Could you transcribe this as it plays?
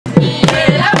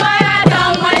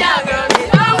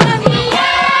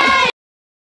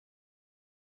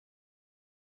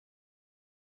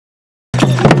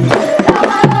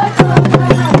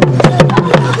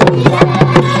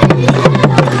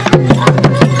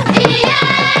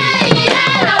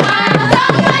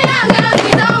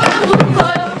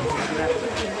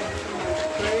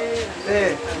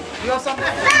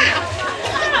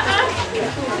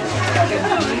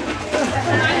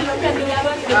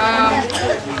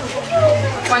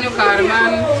Kwanyo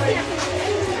Carman,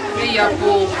 me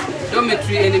yapo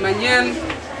dormitory eni manyen,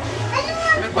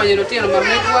 me kwanyo lotino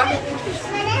mamegwa,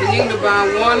 tenying luba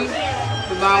won,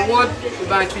 luba wod,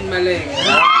 luba twin maleg.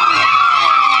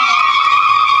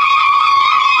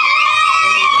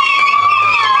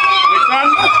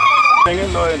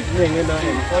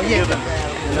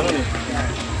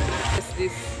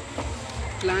 This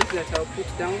plant that I'll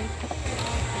put down,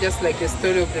 just like the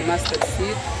story of the mustard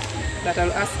seed, that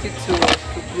I'll ask it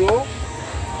to grow,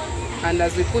 and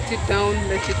as we put it down,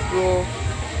 let it grow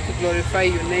to glorify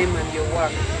your name and your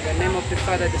work. In the name of the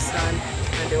Father, the Son,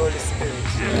 and the Holy Spirit.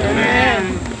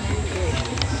 Amen.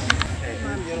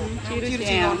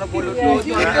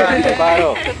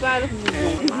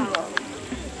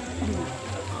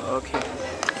 Okay.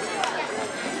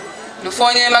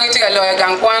 Lufonye magitika loya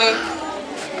gangkwan,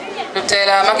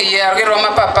 lutela magiyer gi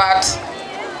roma papat,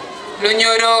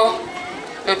 lunyoro,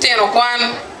 lutino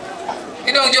kwan,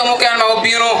 idong jomo kan ma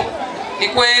obiro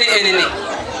ikweni enini.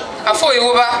 Afo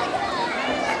iwuba,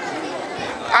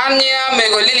 anya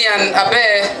mego Lilian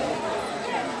abe,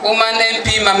 woman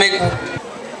MP mamegu.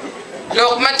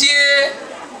 Lok matie,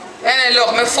 ene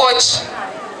lok me foch,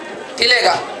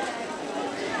 ilega.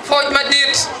 Foch ma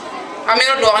dit,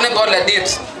 amiro doane bodla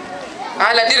dit.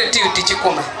 Ala directive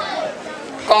tichikuma.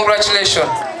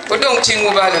 Congratulations. Odong chingu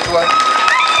bale tuwa.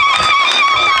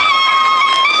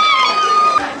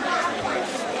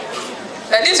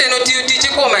 La dit no tiu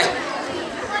tichikuma.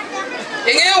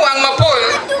 Inge wang mapol.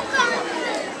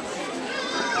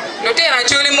 Lutena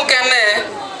chuli mukene.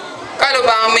 Kalo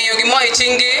ba miyo gi moi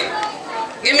chingi.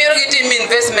 Gimiro gi team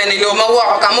investment ilo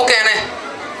mawa ka mukene.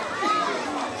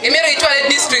 Gimiro gi twale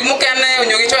district mukene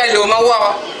onyo gi twale lo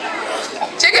mawa.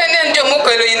 Chicken and Joe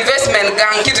Mukelo investment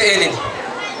gang kit in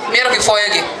Miraki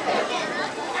Foyagi.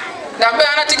 The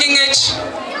Bana taking H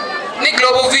Nick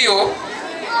Global View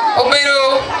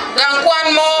Obero Gang Kwan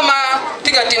Moma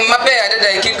Tigatim Mabe at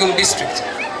the Kigum district.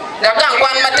 The Gang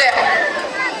Kwan Mate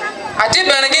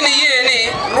Atiban again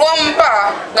ye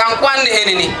Rompa Gang Kwan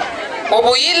enemy.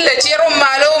 Obo Yil Chero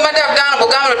Malo Madame Dan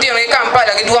Bogam Tiri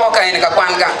Kampala Gidwaka in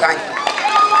Kapan Gang.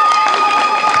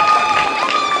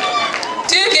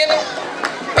 Take it.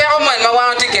 Ma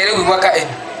wana tikere wi waka en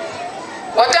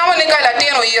watamu ni kala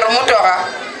teno yiro motora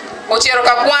o chero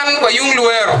ka kwan wa yung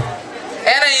luero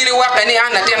ena yiri waka ni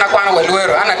ana tena kwan wa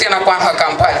luero ana tena kwan ha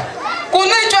Kampala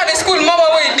kuna chwa de school mama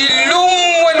we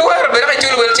dilum wa luero be ka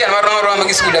chulu wel chen marno ro ma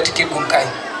gi school atiki kum kai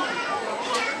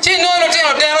chi no no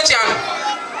teno teno chan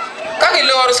ka gi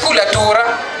lor school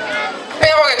atura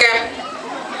pe o ken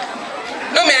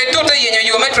no me tuta yenyo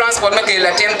yo me transport ma ke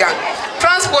la ten gang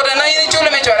transport na yini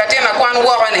chulo me chola tena kwan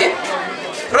wo ne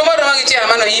Roma gi chen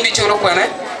mano yimbi chulo kwane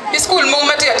school mo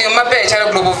mati ati mabe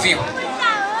chala Global View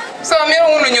so me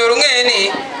unu nyoro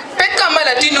ngeni peka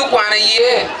mala tinu kwana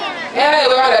ye era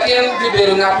we ala ten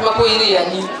biberu ngat mako yini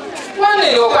yani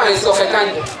wane lo kan sofe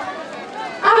kanje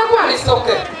ana kwani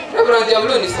soke Reverend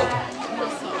Diablo ni soke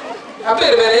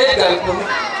abere bere gal ko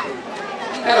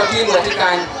era tinu ati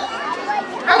kanje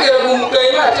agere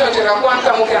bumukai ma chonchera kwan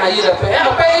kamu kana yida pe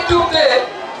ana pe tuke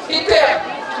ite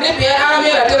ni bien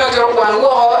ami la tena choro kwan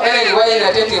wo ene ni wayi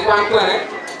na tenti kwan kwane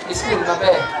school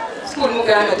mabe school mu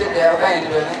kana mete de ka ni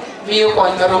bene mi ko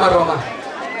ni Roma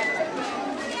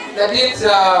that is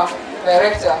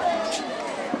director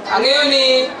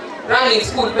angeni running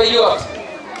school pe yot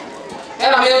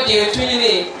ena me oje tuni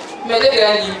ni mete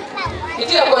gani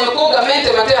iti ko ko government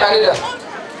matera lida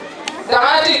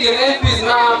damati gen MPs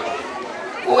ma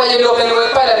uwaje local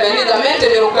parliament ni government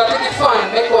democratic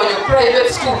fund me ko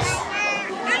private schools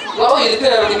wao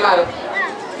yilipera ni maro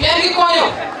bien ki konyo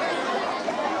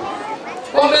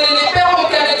kombeni ni pero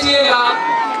mkane tiema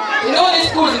inoni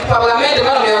schools in parliament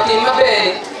maro me otim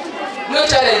mabene no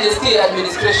challenges ki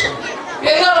administration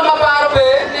bien ngaro maparo pe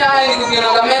ni ai ni gina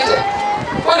government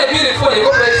ko ne beautiful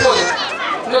ko beautiful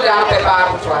no da pe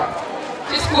paro twa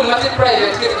this school must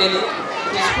private ki any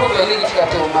this school ni kitika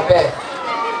to mabene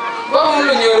bo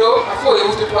mu nyoro afo e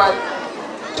wutu twa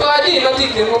to adi no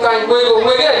tiki mu kan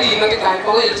wege adi no kan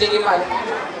ko ye tiki mal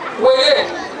wege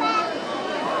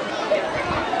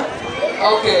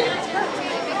okay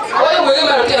awai wege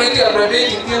maro ti ngi abrabe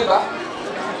ti timba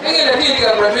ngi na ti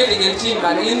abrabe ti ngi timba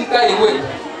in kai we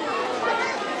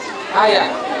aya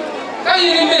kai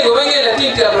ni me go ngi na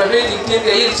ti abrabe ti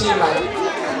timba ye timba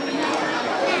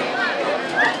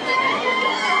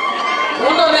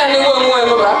uno na ni wo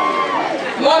mo ba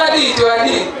mona di to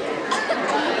adi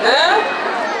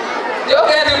yo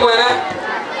ke di buena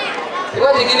yo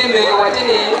di gini me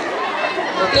watini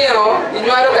notero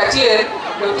inwaro kachie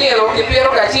notero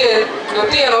kipero kachie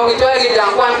notero kitwa gi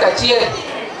jangwan kachie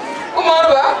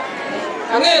kumorba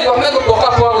Ange go me go boka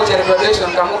po go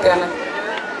graduation kamu kana.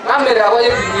 Mame da wa ye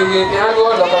bi piano do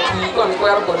la ka ti kon ko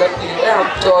ar go la ti e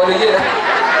to le ye.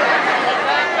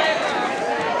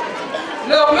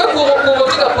 No me ko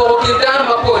ti ka po ki dan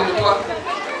ma ko ni to.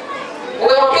 O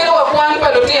ke wa kwan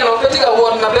pa do ti no pe ti ka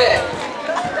won na be.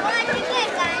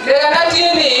 Le na ti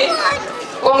ni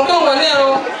kong tu ma ne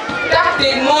no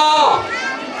tactic mo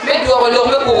me do lo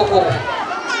me ko.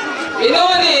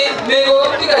 Inoni me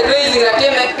go ti ka raising la ti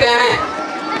me kene.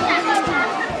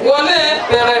 Wone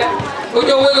pere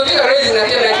ujo wego ti ka raising la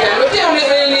ti me kene. Lo ti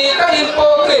ni ka impo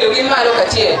ke lo ki ma lo ka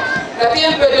ti. La ti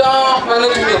pe don ma no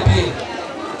tu me pi.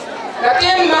 La ti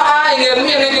ma a nger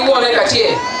mi ne ti wone ka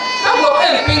ti. Ka go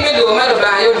en ping me do ma lo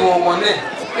ba yo do wone.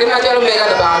 Ke ma jalo me ga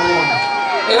ba lo.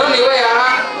 Inoni we ya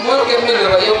mo ke me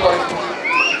lo yo ko.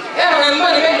 Mo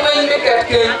ni me do me ka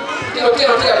ke. Ti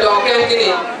ka don ken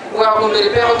kini. Wa ko me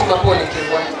pe ko ma ko ni ki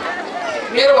wa.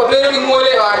 Mero wa bere mi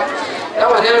mole wa. Da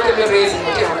wa ne ke me raise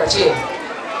mo ti ka chi.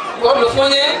 Ko lo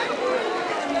fonye.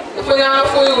 Lo fonye na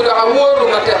fo yu da aworu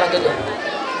ma ta ga do.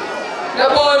 La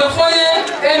bo lo fonye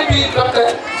NP doctor.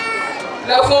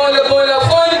 La fo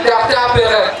da ta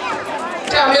pere.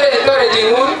 Ta mere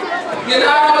encouraging un. Ni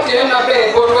na ma ti na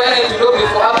pe go to any to do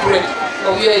before upgrade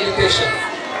of your education.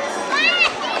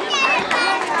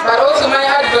 But also my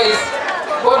advice,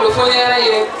 God will phone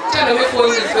you, tell me phone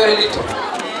is very little.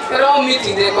 They're all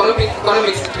meeting the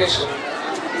economic situation.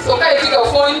 So can you take a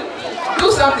phone, do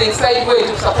something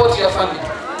sideways to support your family.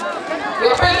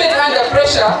 Your family under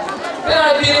pressure, then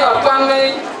I'll be in your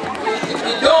family.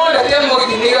 You don't let them work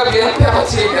the nigger behind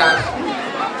the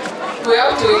we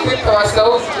have to equip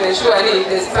ourselves to ensure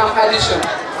there's some addition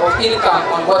of income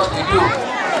on what we do.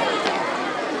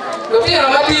 If you are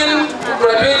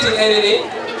graduating anything,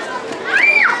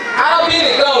 I'll be in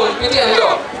the ground, pity and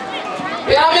law.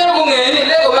 We are going to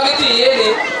Lego Magati,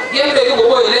 Yen Lego,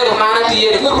 Lego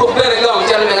Manati, good group, very long,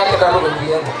 tell me that I will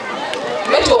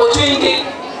make your opportunity.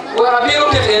 We are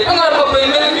beautiful. I'm going to pay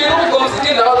many people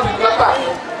sitting out with my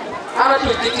partner. I'm not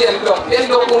with Kitty and Law. Then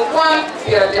go one,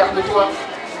 here at the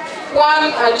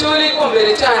One, I truly come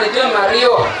very chance, John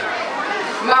Mario.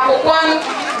 Mako one,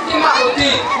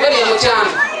 Timothy, very young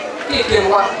chance. He came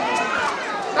one.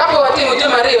 Kapo wati mo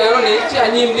John Mario yoni, ti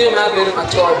anyim di ma very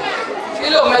mature.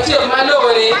 Ilo mature ma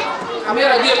lo ni,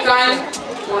 amira di kind,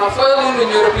 una foyo mundu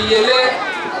nyorobi yele,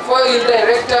 foyo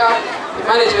director,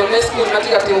 management of school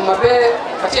matika ti umabe,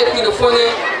 matia ti do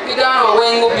phone, ida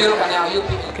wengo biro kanya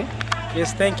yupi. Okay.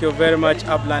 Yes, thank you very much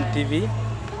Upland TV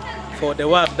for the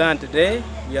work done today.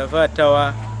 We have had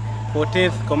our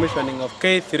 14th commissioning of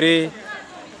K3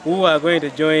 who are going to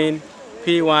join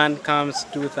P1 comes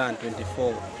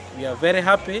 2024. We are very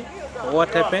happy for what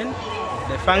happened.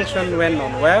 The function went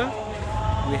on well.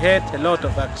 We had a lot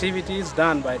of activities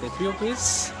done by the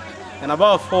pupils. And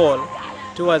above all,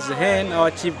 towards the end,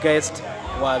 our chief guest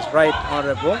was Right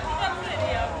Honorable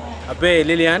Abe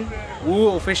Lillian,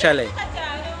 who officially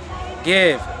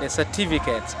gave the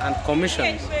certificates and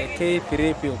commissions the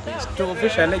K3 pupils to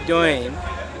officially join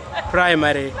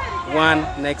primary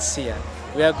 1 next year.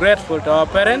 We are grateful to our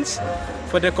parents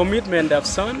for the commitment they have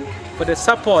shown, for the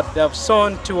support they have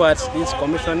shown towards this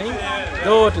commissioning,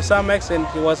 though to some extent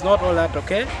it was not all that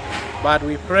okay, but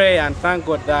we pray and thank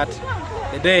God that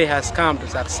the day has come to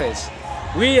success.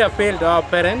 We appeal to our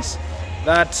parents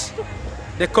that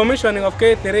the commissioning of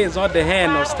K3 is not the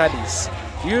end of studies.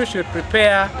 You should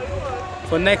prepare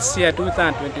for next year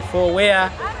 2024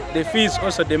 where the fees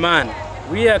also demand.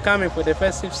 We are coming for the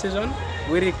festive season.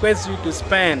 We request you to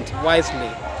spend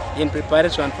wisely in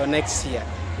preparation for next year.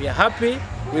 We are happy,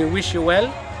 we wish you well,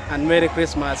 and Merry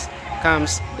Christmas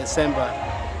comes December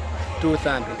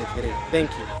 2023.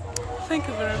 Thank you. Thank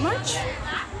you very much.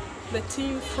 The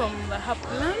team from the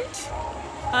Upland.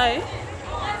 I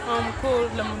am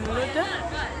called Lamunuloda.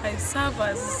 I serve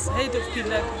as head of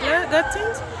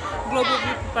kindergarten, Global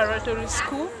View Preparatory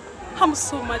School. I'm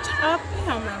so much happy.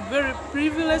 I'm very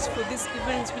privileged for this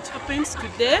event which happens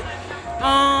today.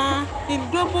 In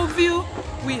Global View,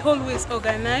 we always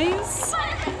organize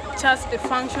just a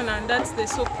function, and that's the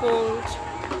so-called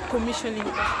commissioning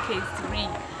of K3.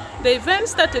 The event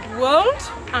started well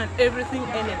and everything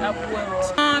ended up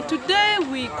well. Today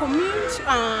we commit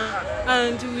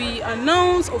and we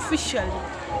announce officially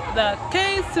that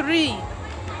K3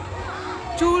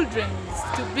 children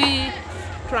to be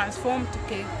transformed to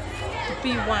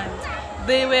P1.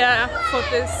 They were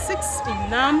 46 in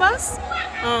numbers.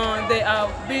 They have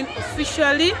been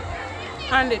officially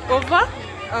handed over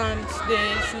and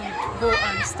they should go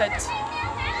and start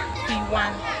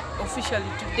P1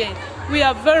 officially today. We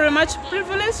are very much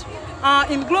privileged.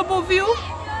 In Global View,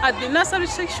 at the nursery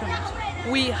section,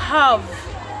 we have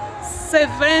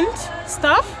 7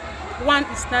 staff. 1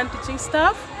 is non-teaching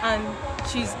staff, and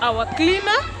she's our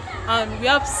cleaner. And we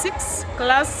have 6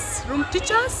 classroom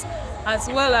teachers, as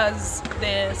well as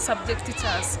the subject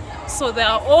teachers. So they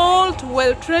are all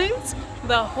well trained,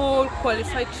 they are all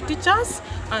qualified teachers,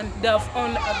 and they have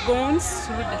undergone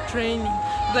through the training.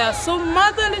 They are so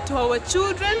motherly to our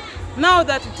children. Now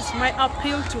that it is my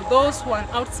appeal to those who are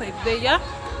outside there,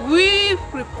 we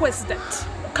request that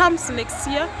comes next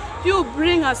year, you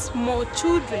bring us more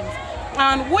children.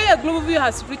 And where Global View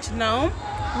has reached now,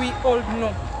 we all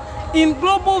know. In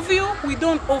Global View, we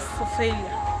don't opt for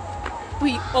failure.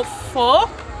 We opt for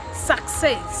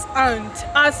success. And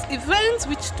as events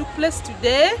which took place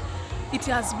today, it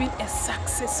has been a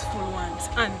successful one.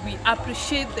 And we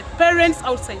appreciate the parents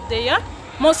outside there,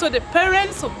 more so the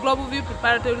parents of Global View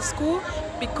Preparatory School,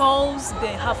 because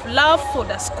they have love for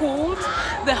the schools,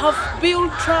 they have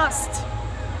built trust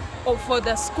for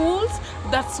the schools.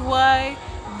 That's why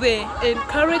they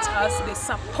encourage us, they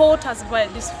support us via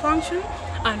this function,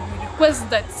 and we request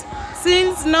that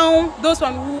since now those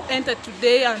one who entered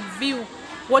today and view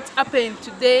what happened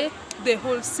today, the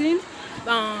whole scene,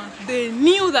 they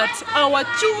knew that our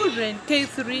children,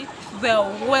 K3, they are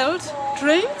well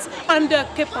trained and they are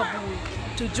capable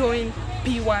to join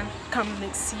P1 come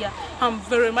next year. I'm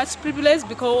very much privileged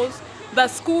because the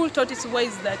school taught its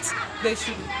ways that they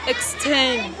should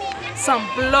extend some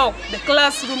block, the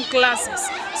classroom classes.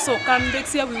 So come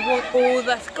next year, we want all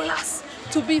that class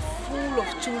to be full of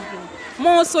children.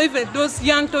 More so even those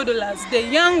young toddlers, the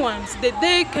young ones, the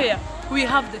daycare, we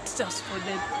have the teachers for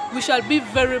them. We shall be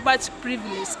very much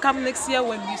privileged come next year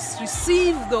when we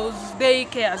receive those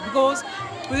daycares, because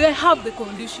they have the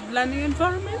conducive learning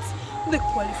environments, the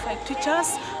qualified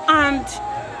teachers, and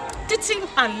teaching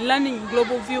and learning in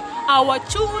Global View. Our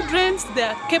children, they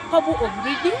are capable of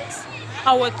reading.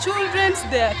 Our children,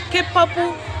 they are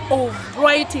capable of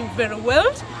writing very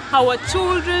well. Our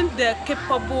children, they are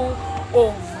capable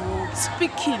of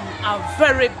speaking a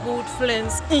very good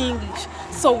fluent English.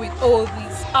 So with all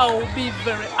this, I will be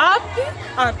very happy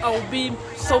and I will be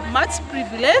so much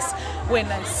privileged when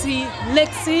I see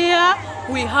next year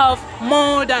we have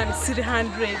more than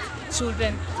 300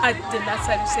 children at the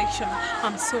nursery section.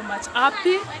 I'm so much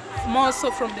happy, more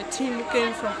so from the team who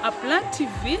came from Upland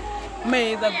TV.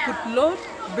 May the good Lord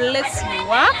bless you.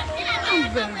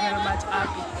 I'm very, very much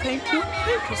happy. Thank you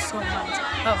so much.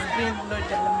 I've been Lord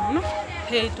Dalamuno,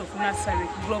 head of nursery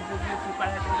Global View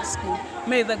Preparatory School.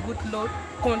 May the good Lord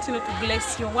continue to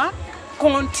bless your work,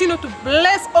 continue to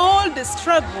bless all the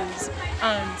struggles,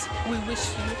 and we wish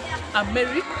you a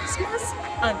Merry Christmas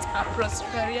and a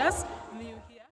prosperous